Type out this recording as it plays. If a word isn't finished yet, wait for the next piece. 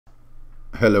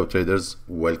Hello traders,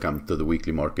 welcome to the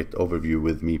weekly market overview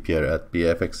with me, Pierre at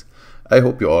BFX. I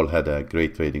hope you all had a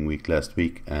great trading week last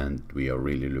week and we are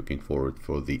really looking forward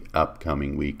for the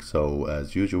upcoming week. So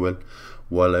as usual,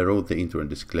 while I wrote the intro and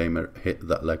disclaimer, hit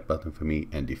that like button for me,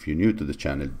 and if you're new to the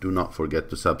channel, do not forget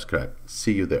to subscribe.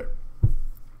 See you there.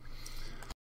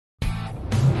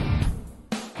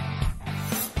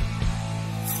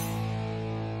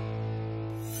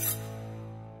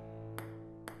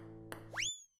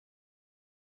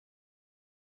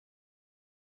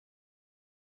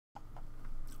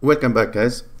 Welcome back,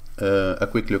 guys. A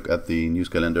quick look at the news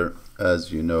calendar.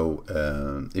 As you know,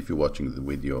 if you're watching the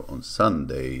video on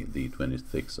Sunday, the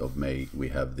 26th of May, we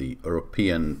have the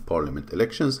European Parliament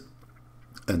elections,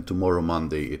 and tomorrow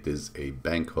Monday it is a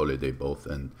bank holiday both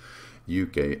in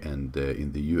UK and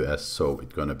in the US, so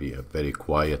it's gonna be a very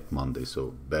quiet Monday,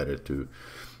 so better to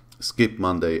skip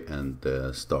Monday and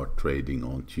start trading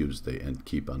on Tuesday and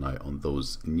keep an eye on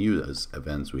those news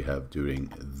events we have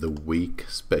during the week.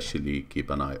 Especially keep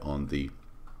an eye on the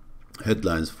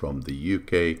headlines from the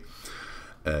UK.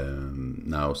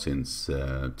 Now since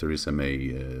Theresa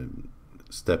May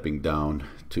stepping down,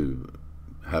 to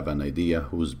have an idea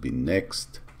who's been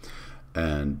next,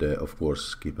 and of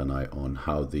course keep an eye on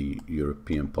how the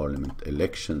European Parliament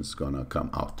elections gonna come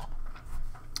out.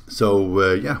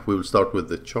 So yeah, we will start with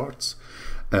the charts,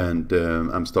 and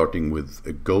I'm starting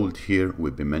with gold here.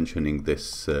 We've been mentioning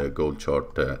this gold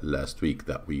chart last week,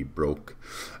 that we broke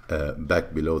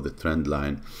back below the trend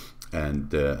line,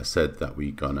 and said that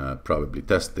we're gonna probably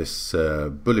test this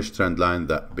bullish trend line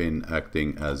that been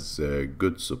acting as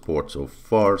good support so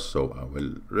far. So I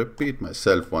will repeat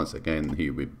myself once again.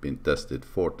 Here we've been tested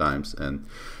 4 times and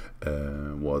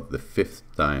was the 5th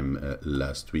time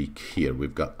last week. Here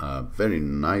we've got a very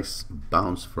nice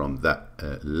bounce from that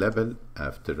level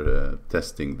after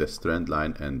testing this trend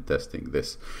line and testing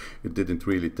this. It didn't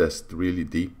really test really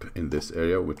deep in this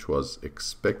area, which was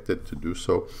expected to do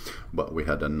so, but we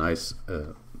had a nice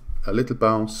a little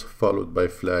bounce followed by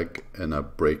flag and a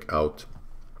breakout.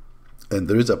 And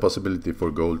there is a possibility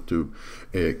for gold to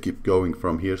keep going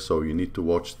from here, so you need to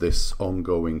watch this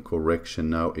ongoing correction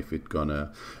now. If it's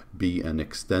gonna be an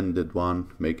extended one,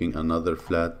 making another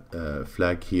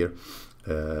flag here,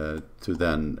 to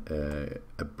then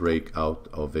a breakout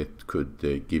of it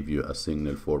could give you a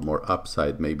signal for more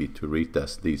upside, maybe to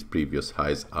retest these previous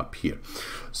highs up here.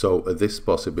 So this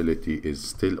possibility is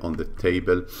still on the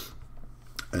table.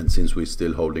 And since we're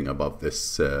still holding above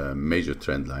this major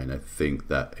trend line, I think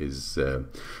that is a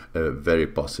very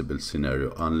possible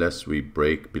scenario. Unless we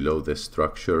break below this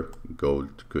structure,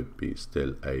 gold could be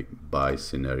still a buy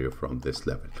scenario from this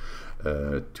level.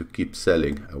 To keep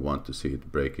selling, I want to see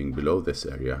it breaking below this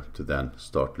area to then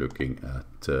start looking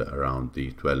at around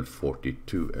the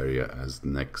 1242 area as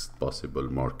next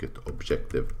possible market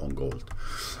objective on gold.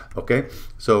 Okay,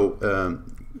 so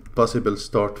possible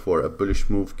start for a bullish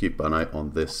move. Keep an eye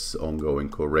on this ongoing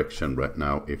correction right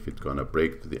now. If it's gonna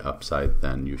break to the upside,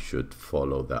 then you should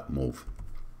follow that move.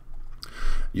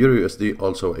 Euro USD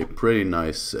also a pretty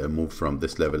nice move from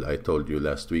this level. I told you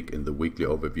last week in the weekly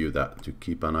overview that to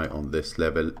keep an eye on this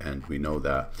level, and we know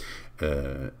that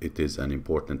it is an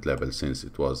important level since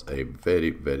it was a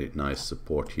very nice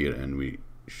support here, and we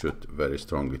shoot very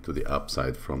strongly to the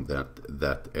upside from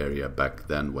that area back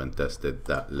then when tested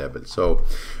that level. So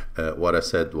what I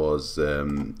said was,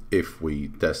 if we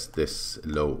test this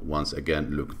low once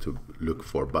again, look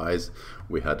for buys.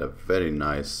 We had a very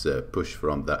nice push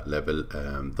from that level.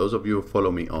 Those of you who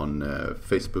follow me on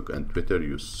Facebook and Twitter,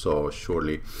 you saw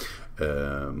surely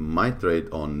my trade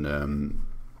on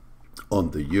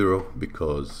the euro,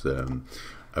 because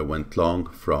I went long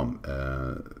from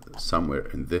somewhere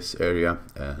in this area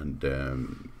and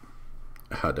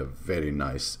had a very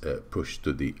nice push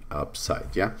to the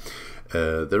upside. Yeah,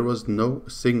 there was no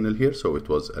signal here, so it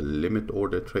was a limit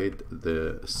order trade.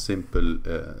 The simple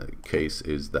case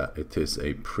is that it is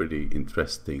a pretty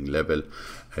interesting level,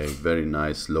 a very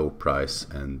nice low price,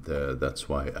 and that's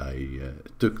why I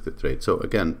took the trade. So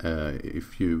again,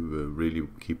 if you really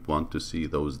want to see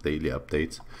those daily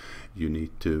updates, you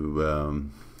need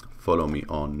to follow me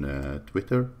on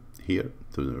Twitter. Here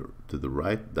to the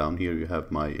right down here you have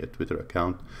my Twitter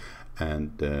account,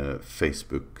 and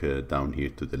Facebook down here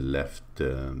to the left.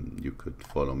 You could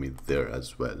follow me there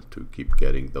as well to keep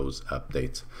getting those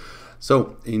updates.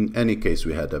 So in any case,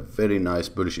 we had a very nice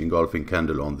bullish engulfing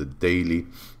candle on the daily,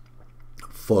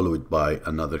 followed by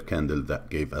another candle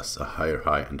that gave us a higher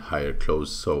high and higher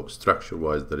close. So structure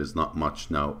wise, there is not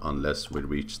much now unless we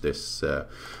reach this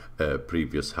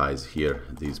previous highs here,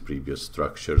 these previous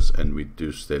structures, and we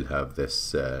do still have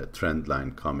this trend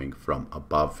line coming from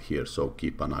above here, so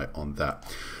keep an eye on that.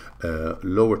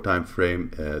 Lower time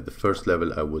frame, the first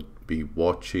level I would be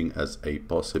watching as a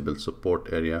possible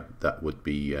support area. That would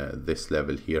be this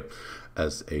level here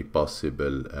as a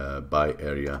possible buy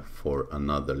area for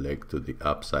another leg to the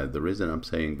upside. The reason I'm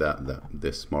saying that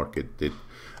this market did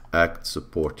act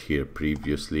support here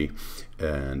previously,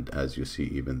 and as you see,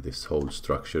 even this whole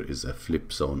structure is a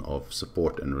flip zone of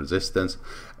support and resistance,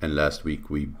 and last week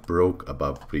we broke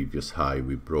above previous high,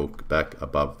 we broke back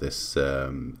above this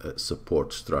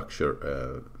support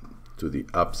structure to the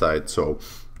upside. So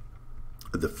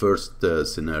the first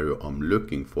scenario I'm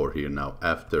looking for here now,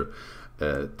 after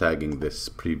tagging this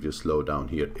previous low down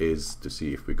here, is to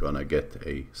see if we're gonna get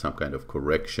some kind of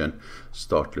correction.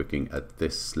 Start looking at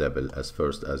this level as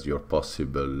first as your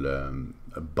possible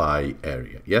buy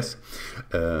area. Yes,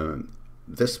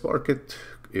 this market,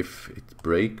 if it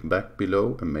break back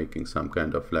below and making some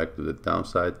kind of lag to the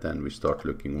downside, then we start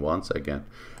looking once again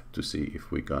to see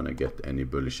if we're gonna get any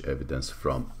bullish evidence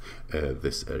from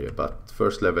this area. But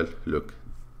first level, look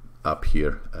up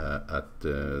here at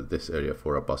this area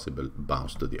for a possible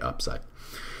bounce to the upside.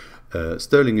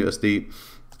 Sterling USD,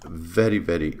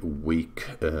 very weak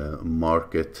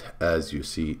market, as you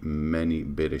see, many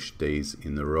bearish days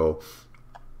in a row,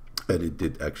 and it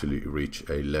did actually reach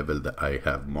a level that I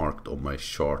have marked on my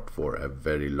chart for a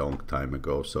very long time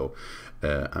ago. So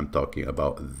I'm talking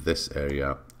about this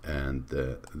area and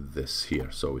this here.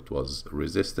 So it was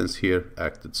resistance here,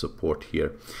 acted support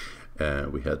here.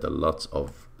 We had a lots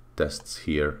of tests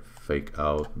here, fake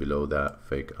out below that,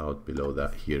 fake out below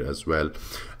that here as well,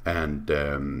 and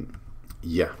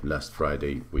yeah, last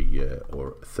Friday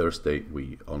or Thursday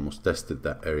we almost tested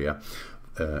that area,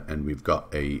 and we've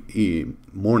got a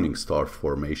morning star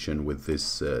formation with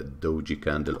this doji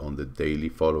candle on the daily,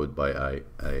 followed by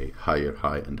a higher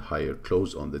high and higher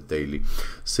close on the daily,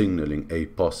 signaling a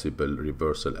possible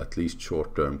reversal, at least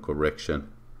short-term correction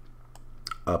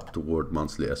up toward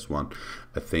monthly S1.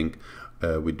 I think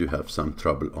we do have some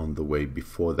trouble on the way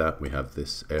before that. We have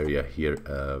this area here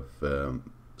of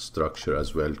structure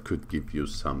as well, could give you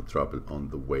some trouble on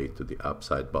the way to the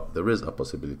upside, but there is a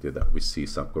possibility that we see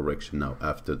some correction now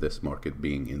after this market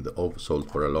being in the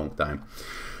oversold for a long time.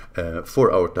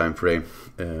 4 hour time frame,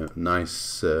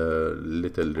 nice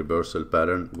little reversal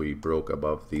pattern. We broke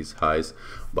above these highs,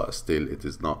 but still it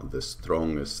is not the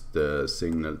strongest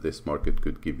signal. This market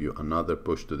could give you another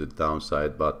push to the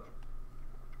downside, but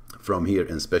from here,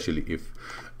 and especially if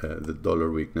the dollar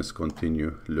weakness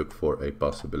continue, look for a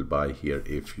possible buy here.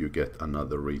 If you get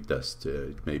another retest,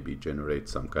 it maybe generate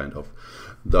some kind of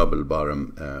double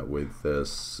bottom with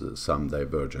some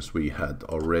divergence. We had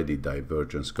already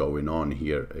divergence going on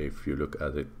here. If you look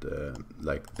at it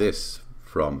like this,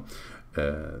 from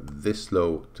this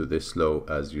low to this low,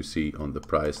 as you see on the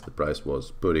price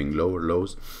was putting lower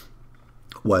lows,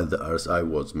 while the RSI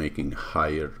was making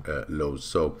higher lows.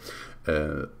 So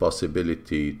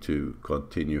possibility to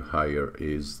continue higher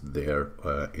is there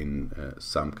in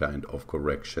some kind of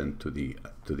correction to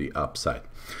the upside.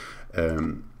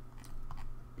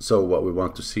 So what we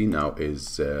want to see now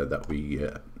is that we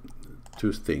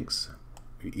two things.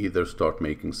 We either start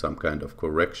making some kind of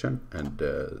correction and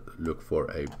look for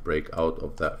a breakout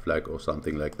of that flag or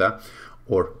something like that,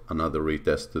 or another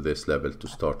retest to this level to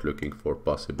start looking for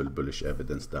possible bullish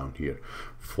evidence down here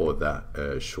for that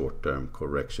short-term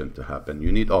correction to happen.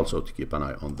 You need also to keep an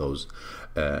eye on those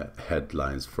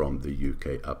headlines from the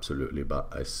UK, absolutely,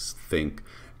 but I think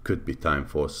could be time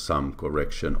for some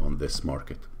correction on this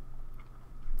market.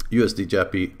 USD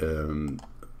JAPY,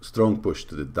 strong push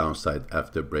to the downside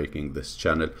after breaking this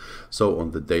channel. So on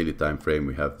the daily time frame,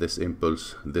 we have this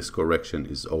impulse, this correction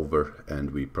is over, and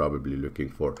we probably looking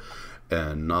for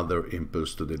another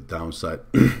impulse to the downside,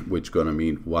 which gonna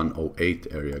mean 108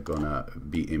 area gonna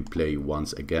be in play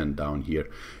once again down here.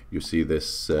 You see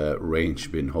this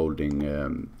range been holding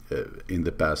in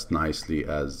the past nicely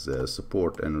as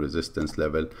support and resistance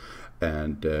level,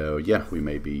 and yeah, we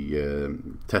maybe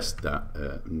test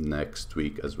that next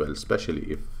week as well, especially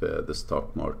if the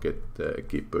stock market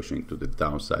keep pushing to the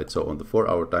downside. So on the 4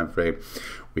 hour time frame,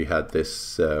 we had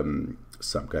this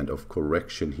some kind of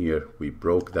correction here. We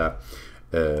broke that.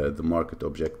 The market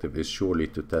objective is surely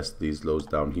to test these lows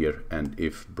down here, and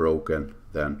if broken,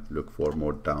 then look for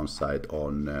more downside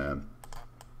on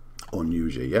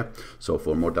UJ. Yeah, so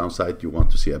for more downside, you want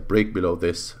to see a break below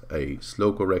this, a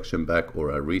slow correction back,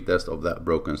 or a retest of that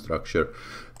broken structure,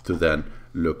 to then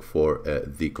look for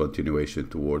the continuation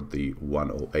toward the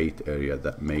 108 area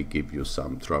that may give you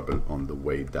some trouble on the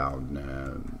way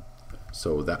down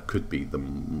So that could be the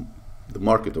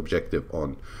market objective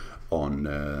on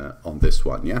this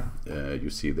one. Yeah, you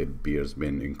see that bear's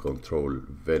been in control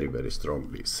very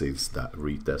strongly since that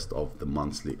retest of the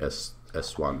monthly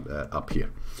S1 up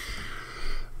here.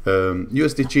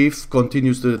 USD Chief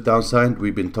continues to the downside.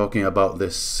 We've been talking about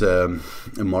this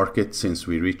market since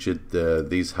we reached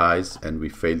these highs and we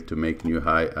failed to make new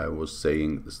high. I was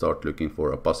saying start looking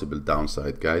for a possible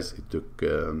downside, guys. It took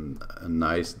a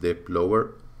nice dip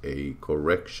lower, a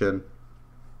correction,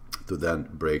 to then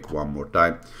break one more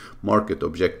time. Market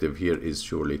objective here is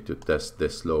surely to test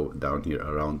this low down here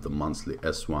around the monthly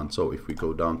S1. So if we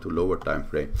go down to lower time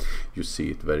frame, you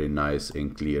see it very nice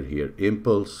and clear here.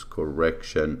 Impulse,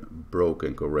 correction,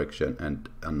 broken correction, and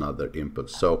another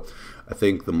impulse. So I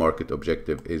think the market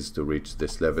objective is to reach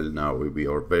this level. Now we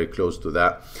are very close to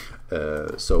that.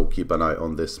 So keep an eye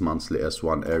on this monthly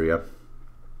S1 area.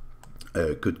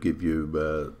 Could give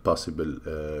you possible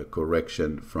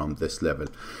correction from this level.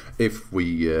 If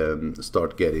we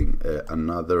start getting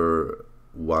another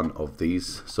one of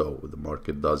these, so the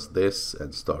market does this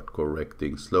and start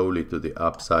correcting slowly to the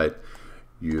upside,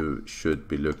 you should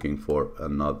be looking for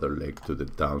another leg to the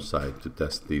downside to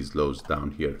test these lows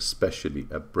down here, especially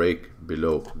a break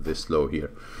below this low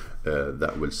here.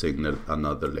 That will signal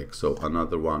another leg. So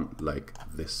another one like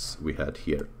this we had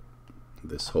here,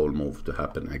 this whole move to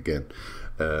happen again.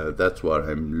 That's what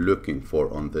I'm looking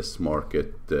for on this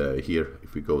market here.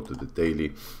 If we go to the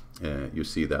daily, you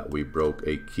see that we broke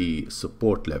a key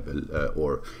support level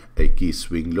or a key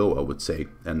swing low, I would say,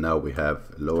 and now we have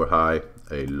a lower high,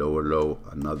 a lower low,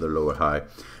 another lower high,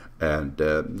 and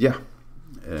yeah,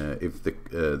 if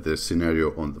the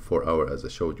scenario on the 4 hour, as I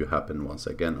showed you, happen once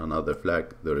again, another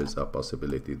flag, there is a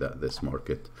possibility that this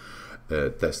market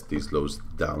tests these lows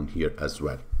down here as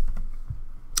well.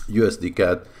 USD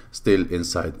CAD still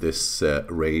inside this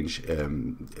range.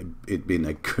 It's been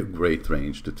a great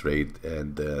range to trade,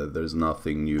 and there's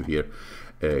nothing new here.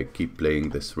 Keep playing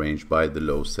this range, buy the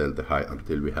low, sell the high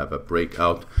until we have a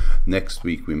breakout. Next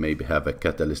week we maybe have a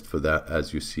catalyst for that.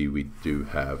 As you see, we do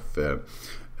have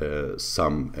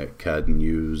some CAD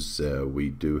news. We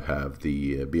do have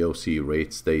the BOC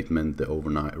rate statement, the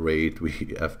overnight rate.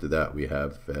 After that we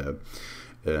have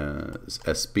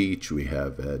a speech, we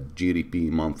have GDP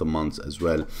month-on-month as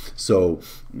well. So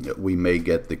we may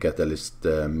get the catalyst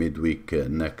midweek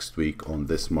next week on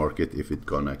this market, if it's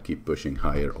gonna keep pushing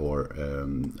higher or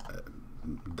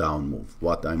down move.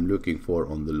 What I'm looking for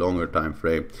on the longer time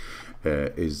frame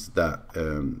is that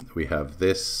we have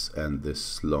this and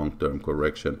this long-term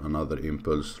correction, another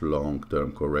impulse,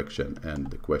 long-term correction,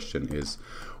 and the question is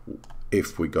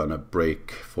if we're gonna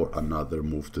break for another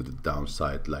move to the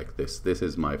downside like this. This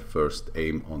is my first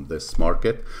aim on this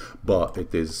market, but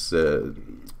it is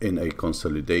in a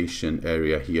consolidation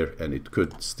area here, and it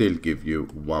could still give you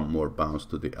one more bounce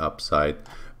to the upside,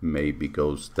 maybe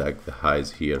go stack the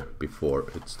highs here before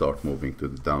it start moving to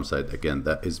the downside again.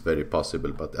 That is very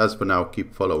possible, but as for now,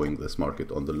 keep following this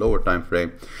market on the lower time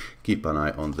frame. Keep an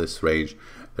eye on this range.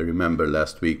 Remember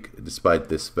last week, despite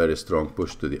this very strong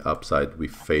push to the upside, we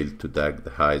failed to tag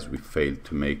the highs, we failed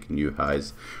to make new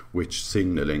highs, which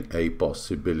signaling a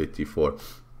possibility for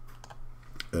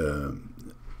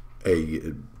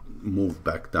a move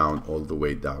back down all the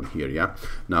way down here. Yeah,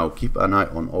 now keep an eye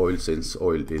on oil, since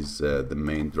oil is the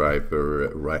main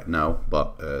driver right now,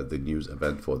 but the news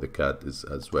event for the CAD is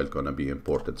as well gonna be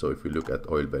important. So if we look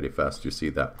at oil very fast, you see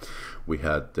that we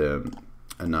had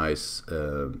a nice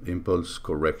impulse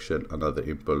correction, another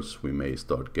impulse. We may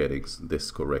start getting this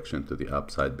correction to the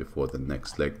upside before the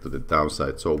next leg to the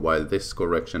downside. So while this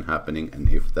correction happening, and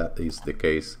if that is the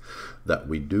case, that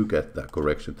we do get that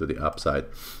correction to the upside,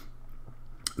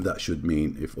 that should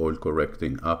mean if oil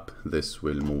correcting up, this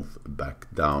will move back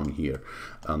down here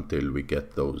until we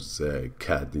get those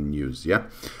CAD news. Yeah.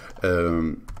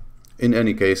 In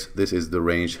any case, this is the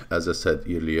range. As I said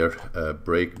earlier, a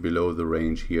break below the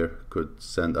range here could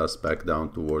send us back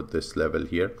down toward this level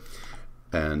here,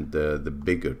 and the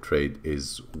bigger trade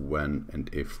is when and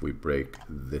if we break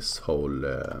this whole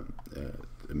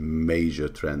major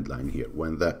trend line here.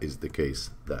 When that is the case,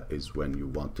 that is when you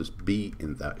want to be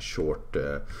in that short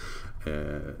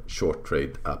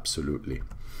trade. Absolutely.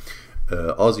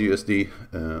 Aussie USD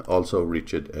also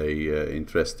reached a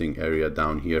interesting area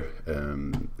down here.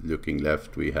 Looking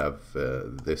left, we have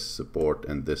this support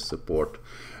and this support.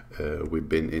 We've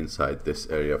been inside this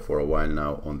area for a while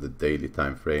now on the daily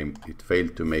time frame. It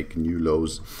failed to make new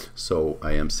lows, so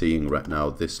I am seeing right now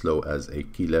this low as a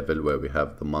key level where we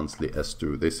have the monthly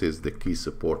S2. This is the key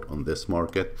support on this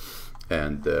market,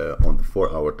 and on the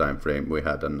 4 hour time frame we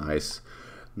had a nice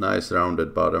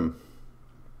rounded bottom.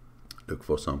 look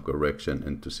for some correction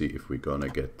and to see if we're gonna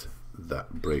get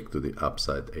that break to the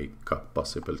upside, a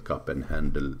possible cup and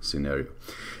handle scenario.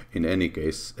 In any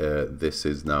case, this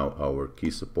is now our key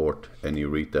support. Any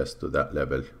retest to that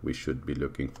level, we should be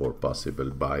looking for possible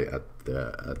buy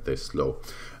at this low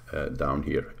down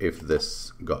here. If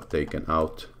this got taken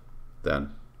out,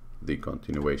 then the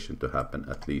continuation to happen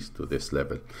at least to this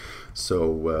level. So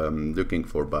looking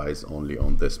for buys only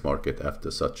on this market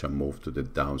after such a move to the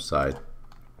downside.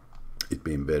 It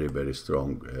been very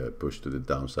strong push to the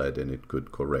downside, and it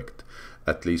could correct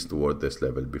at least toward this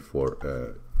level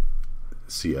before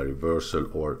see a reversal,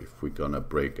 or if we're gonna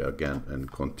break again and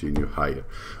continue higher.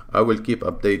 I will keep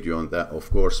update you on that,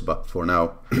 of course, but for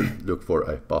now look for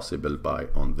a possible buy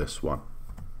on this one.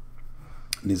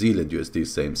 New Zealand USD,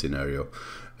 same scenario.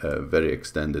 Very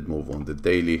extended move on the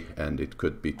daily, and it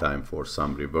could be time for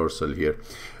some reversal here.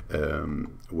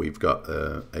 We've got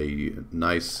a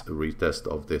nice retest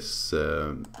of this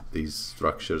these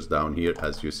structures down here,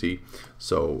 as you see.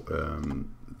 So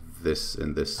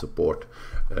this support,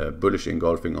 bullish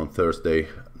engulfing on Thursday,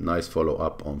 nice follow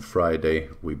up on Friday.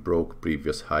 We broke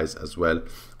previous highs as well.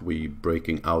 We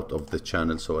breaking out of the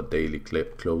channel, so a daily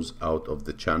close out of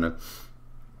the channel.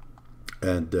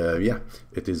 And yeah,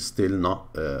 it is still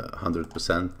not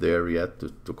 100% there yet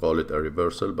to call it a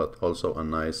reversal, but also a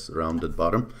nice rounded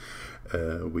bottom.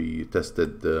 We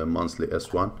tested the monthly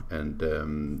S1, and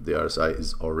the RSI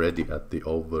is already at the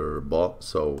overbought,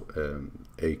 so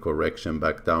a correction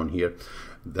back down here.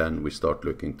 Then we start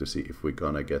looking to see if we're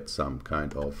gonna get some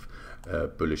kind of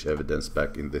bullish evidence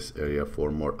back in this area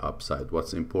for more upside.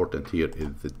 What's important here is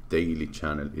the daily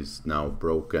channel is now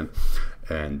broken,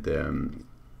 and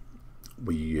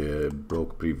we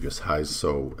broke previous highs.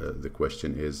 So the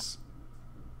question is,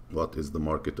 what is the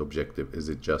market objective? Is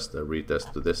it just a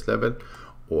retest to this level,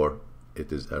 or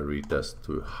it is a retest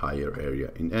to higher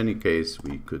area? In any case,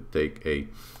 we could take a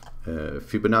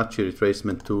Fibonacci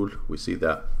retracement tool. We see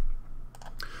that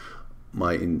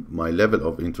my level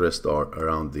of interest are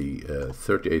around the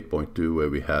 38.2, where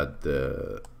we had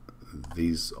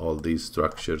all these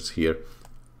structures here,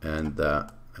 and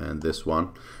this one,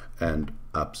 and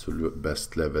absolute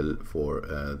best level for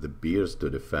the bears to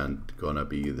defend gonna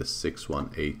be the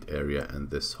 618 area and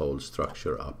this whole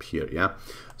structure up here. Yeah,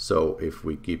 so if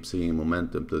we keep seeing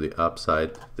momentum to the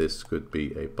upside, this could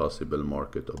be a possible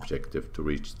market objective to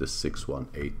reach the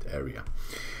 618 area.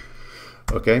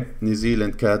 Okay, New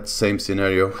Zealand CAD, same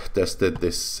scenario. Tested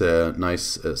this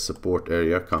nice support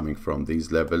area coming from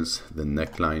these levels, the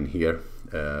neckline here,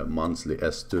 monthly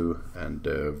S2, and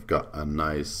we've got a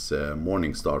nice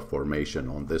morning star formation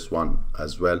on this one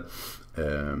as well.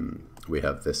 We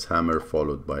have this hammer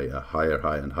followed by a higher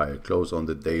high and higher close on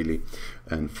the daily,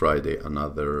 and Friday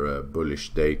another bullish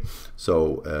day.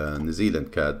 So New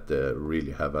Zealand CAD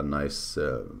really have a nice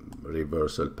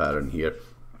reversal pattern here.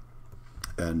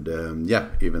 And yeah,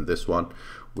 even this one,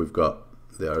 we've got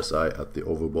the RSI at the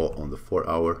overbought on the 4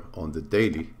 hour. On the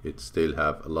daily, it still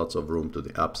have lots of room to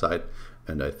the upside,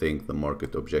 and I think the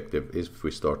market objective, if we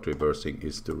start reversing,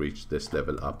 is to reach this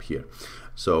level up here.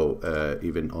 So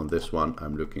even on this one,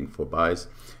 I'm looking for buys.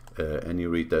 Any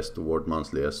retest toward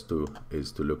monthly S2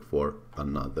 is to look for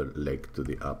another leg to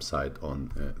the upside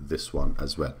on this one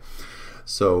as well.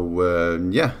 So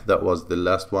yeah, that was the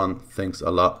last one. Thanks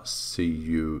a lot. See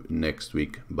you next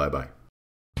week. Bye bye.